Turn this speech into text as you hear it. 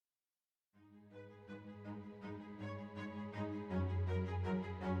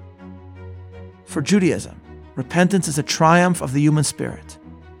For Judaism, repentance is a triumph of the human spirit.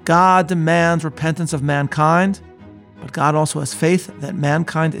 God demands repentance of mankind, but God also has faith that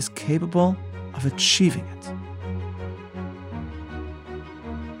mankind is capable of achieving it.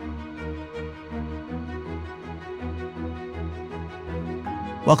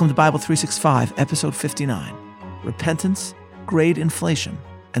 Welcome to Bible 365, Episode 59, Repentance, Grade Inflation,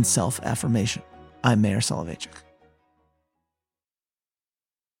 and Self-Affirmation. I'm Meir Soloveichik.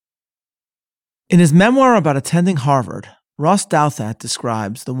 In his memoir about attending Harvard, Ross Douthat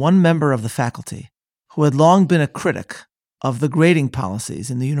describes the one member of the faculty who had long been a critic of the grading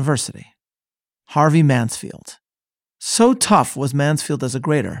policies in the university, Harvey Mansfield. So tough was Mansfield as a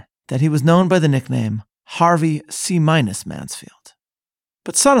grader that he was known by the nickname Harvey C- Mansfield.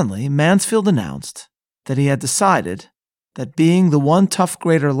 But suddenly, Mansfield announced that he had decided that being the one tough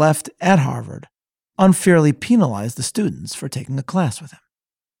grader left at Harvard unfairly penalized the students for taking a class with him.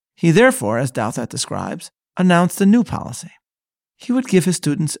 He therefore, as Douthat describes, announced a new policy. He would give his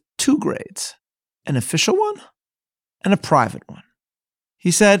students 2 grades, an official one and a private one.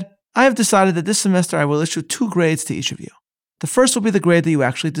 He said, "I have decided that this semester I will issue 2 grades to each of you. The first will be the grade that you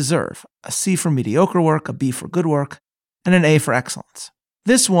actually deserve, a C for mediocre work, a B for good work, and an A for excellence.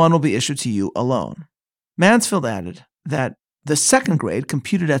 This one will be issued to you alone." Mansfield added that the second grade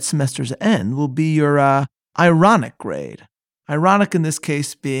computed at semester's end will be your ironic grade. Ironic in this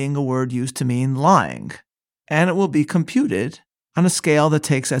case being a word used to mean lying. And it will be computed on a scale that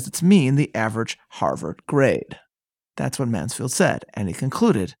takes as its mean the average Harvard grade. That's what Mansfield said, and he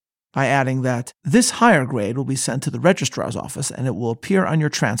concluded by adding that this higher grade will be sent to the registrar's office and it will appear on your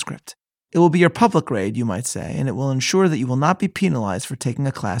transcript. It will be your public grade, you might say, and it will ensure that you will not be penalized for taking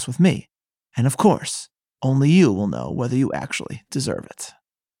a class with me. And of course, only you will know whether you actually deserve it.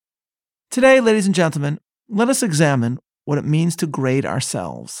 Today, ladies and gentlemen, let us examine what it means to grade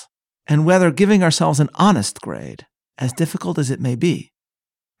ourselves, and whether giving ourselves an honest grade, as difficult as it may be,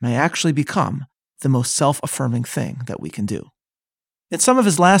 may actually become the most self-affirming thing that we can do. In some of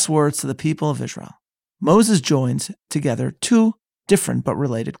his last words to the people of Israel, Moses joins together 2 different but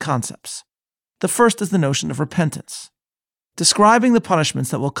related concepts. The first is the notion of repentance. Describing the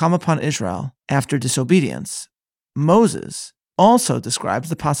punishments that will come upon Israel after disobedience, Moses also describes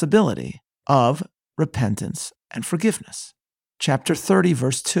the possibility of repentance and forgiveness. Chapter 30,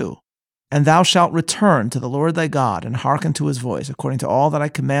 verse 2, "And thou shalt return to the Lord thy God, and hearken to his voice, according to all that I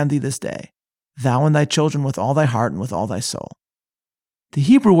command thee this day, thou and thy children with all thy heart and with all thy soul." The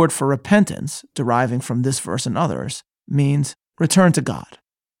Hebrew word for repentance, deriving from this verse and others, means return to God.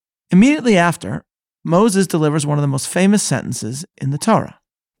 Immediately after, Moses delivers one of the most famous sentences in the Torah,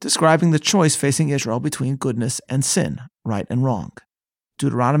 describing the choice facing Israel between goodness and sin, right and wrong.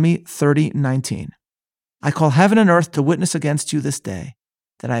 Deuteronomy 30:19. "I call heaven and earth to witness against you this day,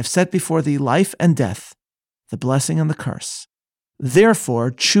 that I have set before thee life and death, the blessing and the curse. Therefore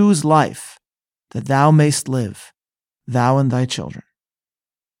choose life, that thou mayst live, thou and thy children.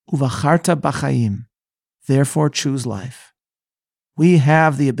 Uvacharta b'chaim, therefore choose life." We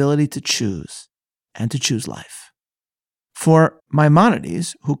have the ability to choose, and to choose life. For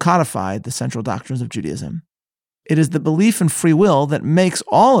Maimonides, who codified the central doctrines of Judaism, it is the belief in free will that makes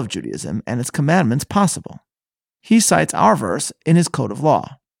all of Judaism and its commandments possible. He cites our verse in his code of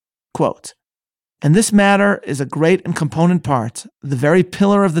law. Quote, "And this matter is a great and component part, the very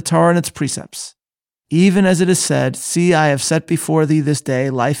pillar of the Torah and its precepts. Even as it is said, see, I have set before thee this day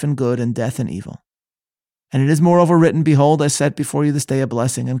life and good and death and evil. And it is moreover written, behold, I set before you this day a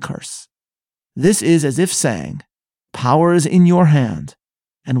blessing and curse. This is as if saying, power is in your hand,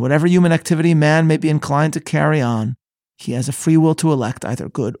 and whatever human activity man may be inclined to carry on, he has a free will to elect either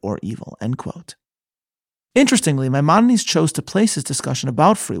good or evil." End quote. Interestingly, Maimonides chose to place his discussion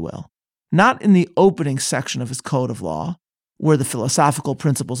about free will not in the opening section of his code of law, where the philosophical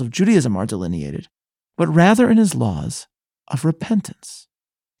principles of Judaism are delineated, but rather in his laws of repentance,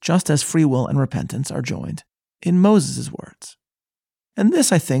 just as free will and repentance are joined in Moses' words. And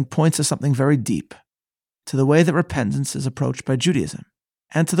this, I think, points to something very deep, to the way that repentance is approached by Judaism,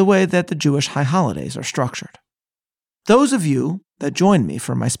 and to the way that the Jewish high holidays are structured. Those of you that joined me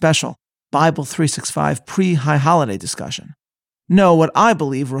for my special Bible 365 pre-high holiday discussion know what I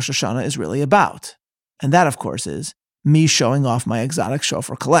believe Rosh Hashanah is really about, and that, of course, is me showing off my exotic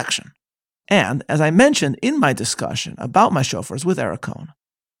shofar collection. And, as I mentioned in my discussion about my shofars with Eric Cohn,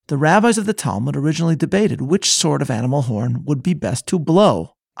 the rabbis of the Talmud originally debated which sort of animal horn would be best to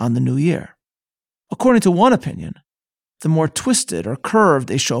blow on the new year. According to one opinion, the more twisted or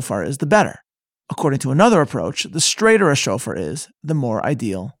curved a shofar is, the better. According to another approach, the straighter a shofar is, the more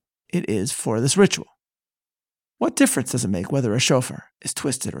ideal it is for this ritual. What difference does it make whether a shofar is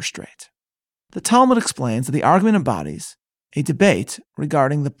twisted or straight? The Talmud explains that the argument embodies a debate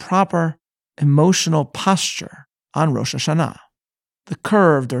regarding the proper emotional posture on Rosh Hashanah. The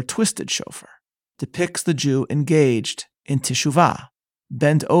curved or twisted shofar depicts the Jew engaged in teshuvah,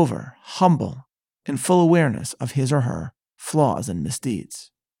 bent over, humble, in full awareness of his or her flaws and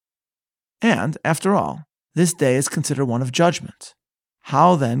misdeeds. And, after all, this day is considered one of judgment.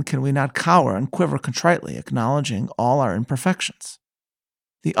 How then can we not cower and quiver contritely, acknowledging all our imperfections?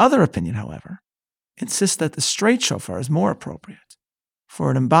 The other opinion, however, insists that the straight shofar is more appropriate,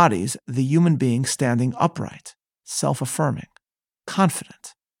 for it embodies the human being standing upright, self-affirming,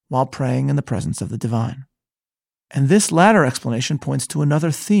 confident, while praying in the presence of the divine. And this latter explanation points to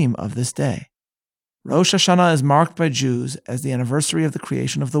another theme of this day. Rosh Hashanah is marked by Jews as the anniversary of the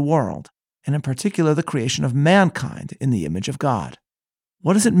creation of the world, and in particular the creation of mankind in the image of God.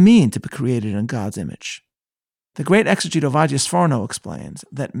 What does it mean to be created in God's image? The great exegete Ovadia Sforno explains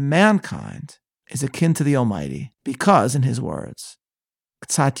that mankind is akin to the Almighty because, in his words,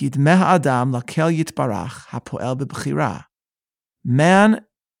 "K'tzat yidmeh ha'adam lakel yitbarach ha'poel b'bchira." Man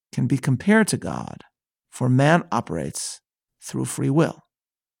can be compared to God, for man operates through free will.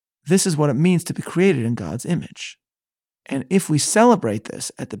 This is what it means to be created in God's image. And if we celebrate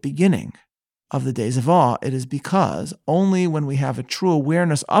this at the beginning of the days of awe, it is because only when we have a true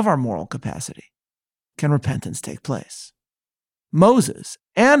awareness of our moral capacity can repentance take place. Moses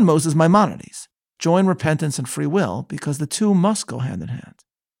and Moses Maimonides join repentance and free will because the two must go hand in hand.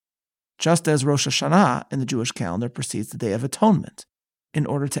 Just as Rosh Hashanah in the Jewish calendar precedes the Day of Atonement, in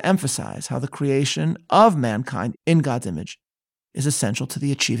order to emphasize how the creation of mankind in God's image is essential to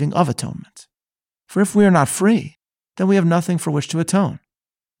the achieving of atonement. For if we are not free, then we have nothing for which to atone,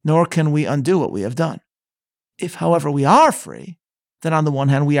 nor can we undo what we have done. If, however, we are free, then on the one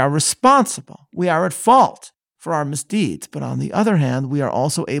hand we are responsible, we are at fault for our misdeeds, but on the other hand we are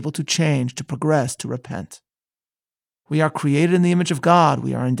also able to change, to progress, to repent. We are created in the image of God,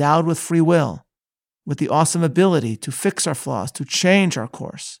 we are endowed with free will, with the awesome ability to fix our flaws, to change our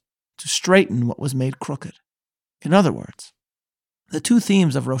course, to straighten what was made crooked. In other words, the two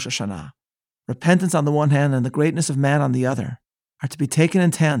themes of Rosh Hashanah, repentance on the one hand and the greatness of man on the other, are to be taken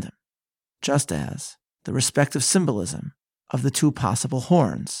in tandem, just as the respective symbolism of the two possible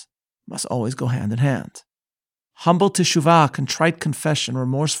horns must always go hand in hand. Humble teshuvah, contrite confession,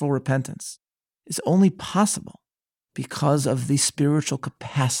 remorseful repentance, is only possible because of the spiritual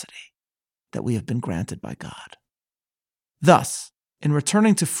capacity that we have been granted by God. Thus, in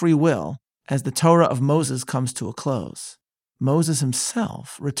returning to free will, as the Torah of Moses comes to a close, Moses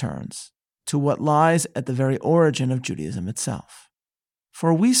himself returns to what lies at the very origin of Judaism itself.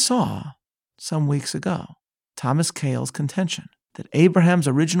 For we saw, some weeks ago, Thomas Cahill's contention that Abraham's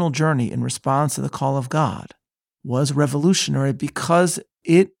original journey in response to the call of God was revolutionary because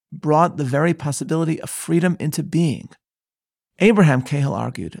it brought the very possibility of freedom into being. Abraham, Cahill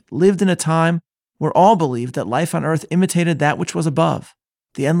argued, lived in a time where all believed that life on earth imitated that which was above,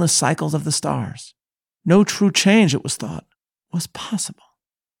 the endless cycles of the stars. No true change, it was thought, was possible.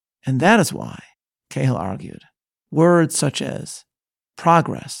 And that is why, Cahill argued, words such as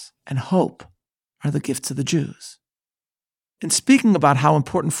progress and hope are the gifts of the Jews. In speaking about how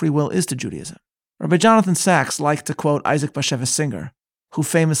important free will is to Judaism, Rabbi Jonathan Sacks liked to quote Isaac Bashevis Singer, who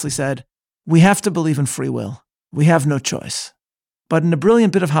famously said, "We have to believe in free will. We have no choice." But in a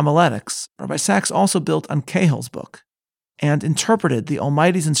brilliant bit of homiletics, Rabbi Sacks also built on Cahill's book and interpreted the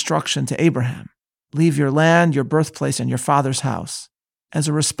Almighty's instruction to Abraham, "Leave your land, your birthplace, and your father's house," as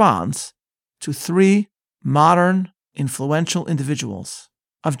a response to three modern, influential individuals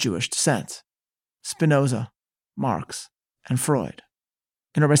of Jewish descent: Spinoza, Marx, and Freud.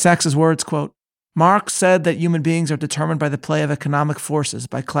 In Rabbi Sacks' words, quote, "Marx said that human beings are determined by the play of economic forces,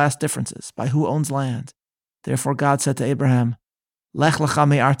 by class differences, by who owns land. Therefore God said to Abraham, 'Lech lecha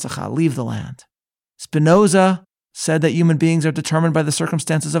me'artzecha,' leave the land." Spinoza said that human beings are determined by the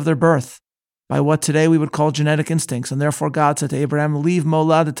circumstances of their birth, by what today we would call genetic instincts, and therefore God said to Abraham, "Leave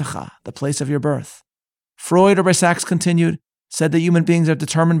moladetecha," the place of your birth. Freud, Rabbi Sacks continued, said that human beings are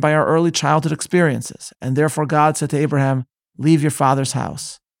determined by our early childhood experiences, and therefore God said to Abraham, "Leave your father's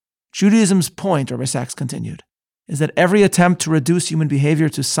house." Judaism's point, Rabbi Sacks continued, is that every attempt to reduce human behavior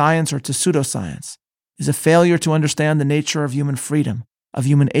to science or to pseudoscience is a failure to understand the nature of human freedom, of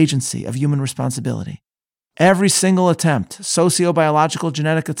human agency, of human responsibility. Every single attempt, socio-biological,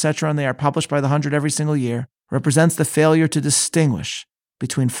 genetic, etc., and they are published by the 100 every single year, represents the failure to distinguish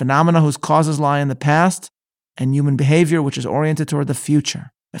between phenomena whose causes lie in the past and human behavior which is oriented toward the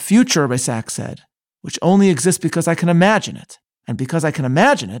future. A future, Rabbi Sacks said, which only exists because I can imagine it. And because I can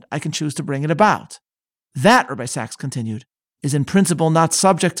imagine it, I can choose to bring it about. That, Rabbi Sacks continued, is in principle not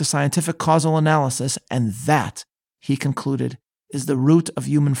subject to scientific causal analysis, and that, he concluded, is the root of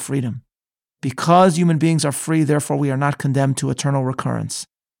human freedom. Because human beings are free, therefore we are not condemned to eternal recurrence.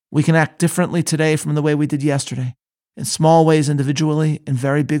 We can act differently today from the way we did yesterday, in small ways individually, in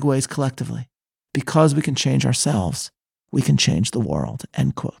very big ways collectively. Because we can change ourselves, we can change the world,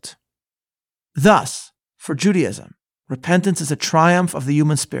 end quote. Thus, for Judaism, repentance is a triumph of the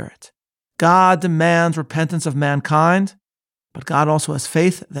human spirit. God demands repentance of mankind, but God also has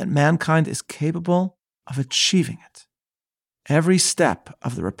faith that mankind is capable of achieving it. Every step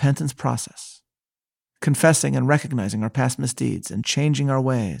of the repentance process, confessing and recognizing our past misdeeds and changing our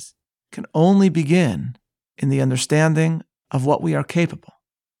ways, can only begin in the understanding of what we are capable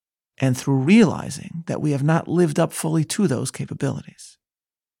and through realizing that we have not lived up fully to those capabilities.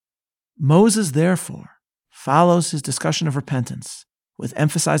 Moses, therefore, follows his discussion of repentance with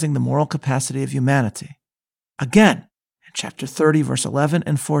emphasizing the moral capacity of humanity. Again, in chapter 30, verse 11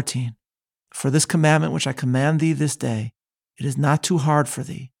 and 14, "For this commandment which I command thee this day, it is not too hard for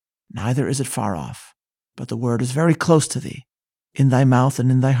thee, neither is it far off, but the word is very close to thee, in thy mouth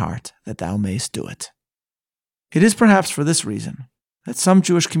and in thy heart, that thou mayst do it." It is perhaps for this reason that some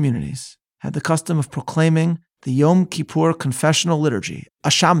Jewish communities had the custom of proclaiming the Yom Kippur confessional liturgy,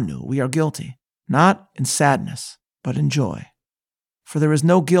 Ashamnu, we are guilty, not in sadness, but in joy. For there is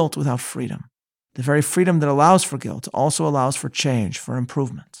no guilt without freedom. The very freedom that allows for guilt also allows for change, for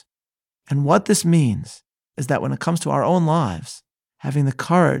improvement. And what this means is that when it comes to our own lives, having the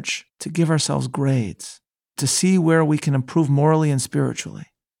courage to give ourselves grades, to see where we can improve morally and spiritually,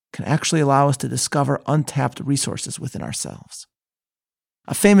 can actually allow us to discover untapped resources within ourselves.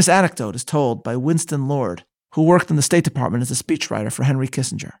 A famous anecdote is told by Winston Lord, who worked in the State Department as a speechwriter for Henry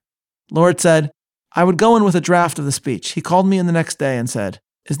Kissinger. Lord said, "I would go in with a draft of the speech. He called me in the next day and said,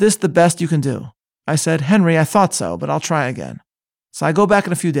 'Is this the best you can do?' I said, 'Henry, I thought so, but I'll try again.' So I go back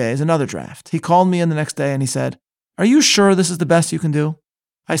in a few days, another draft. He called me in the next day and he said, 'Are you sure this is the best you can do?'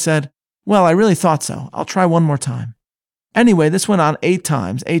 I said, 'Well, I really thought so. I'll try one more time.' Anyway, this went on 8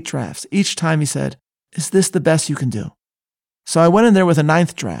 times, 8 drafts. Each time he said, 'Is this the best you can do?' So I went in there with a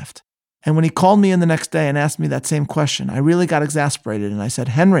 9th draft. And when he called me in the next day and asked me that same question, I really got exasperated and I said,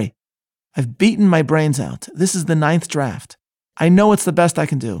 'Henry, I've beaten my brains out. This is the 9th draft. I know it's the best I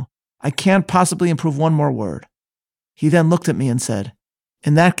can do. I can't possibly improve one more word.' He then looked at me and said,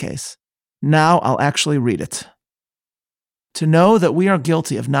 'In that case, now I'll actually read it.'" To know that we are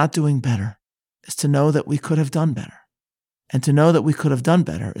guilty of not doing better is to know that we could have done better. And to know that we could have done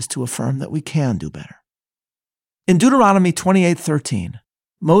better is to affirm that we can do better. In Deuteronomy 28:13,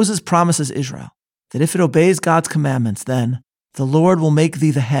 Moses promises Israel that if it obeys God's commandments, then the Lord will make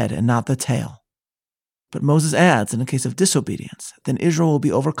thee the head and not the tail. But Moses adds, in a case of disobedience, then Israel will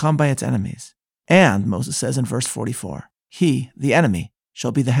be overcome by its enemies. And, Moses says in verse 44, "He, the enemy,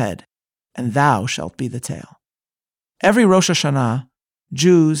 shall be the head, and thou shalt be the tail." Every Rosh Hashanah,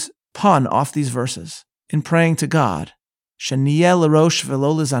 Jews pun off these verses in praying to God, "Sheniyeh l'rosh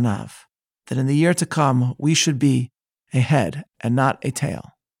v'lo l'zanav," that in the year to come we should be a head and not a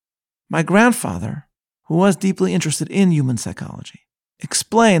tail. My grandfather, who was deeply interested in human psychology,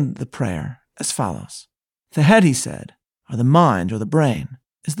 explained the prayer as follows. The head, he said, or the mind or the brain,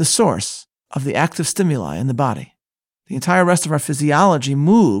 is the source of the active stimuli in the body. The entire rest of our physiology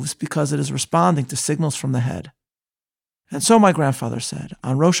moves because it is responding to signals from the head. And so my grandfather said,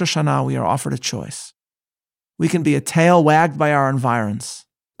 on Rosh Hashanah we are offered a choice. We can be a tail wagged by our environs,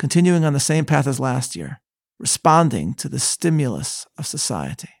 continuing on the same path as last year, responding to the stimulus of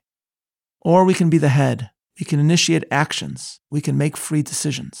society. Or we can be the head. We can initiate actions. We can make free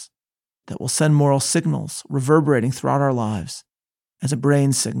decisions that will send moral signals reverberating throughout our lives, as a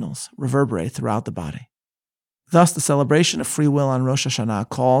brain's signals reverberate throughout the body. Thus, the celebration of free will on Rosh Hashanah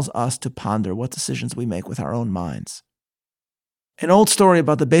calls us to ponder what decisions we make with our own minds. An old story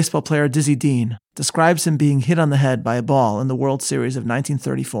about the baseball player Dizzy Dean describes him being hit on the head by a ball in the World Series of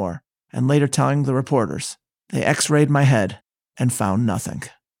 1934, and later telling the reporters, "They x-rayed my head and found nothing."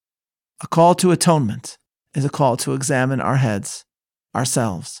 A call to atonement is a call to examine our heads,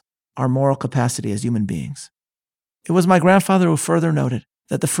 ourselves, our moral capacity as human beings. It was my grandfather who further noted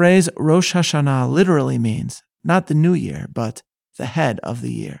that the phrase Rosh Hashanah literally means not the new year, but the head of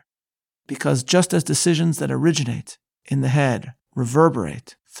the year. Because just as decisions that originate in the head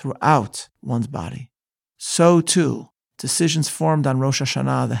reverberate throughout one's body, so too decisions formed on Rosh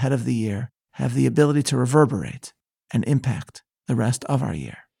Hashanah, the head of the year, have the ability to reverberate and impact the rest of our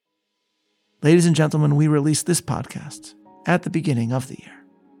year. Ladies and gentlemen, we released this podcast at the beginning of the year.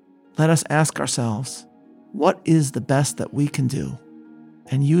 Let us ask ourselves, what is the best that we can do?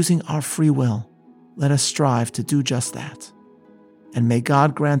 And using our free will, let us strive to do just that. and may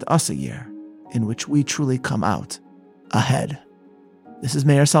God grant us a year in which we truly come out ahead. This is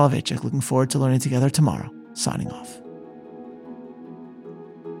Meir Soloveichik, looking forward to learning together tomorrow, signing off.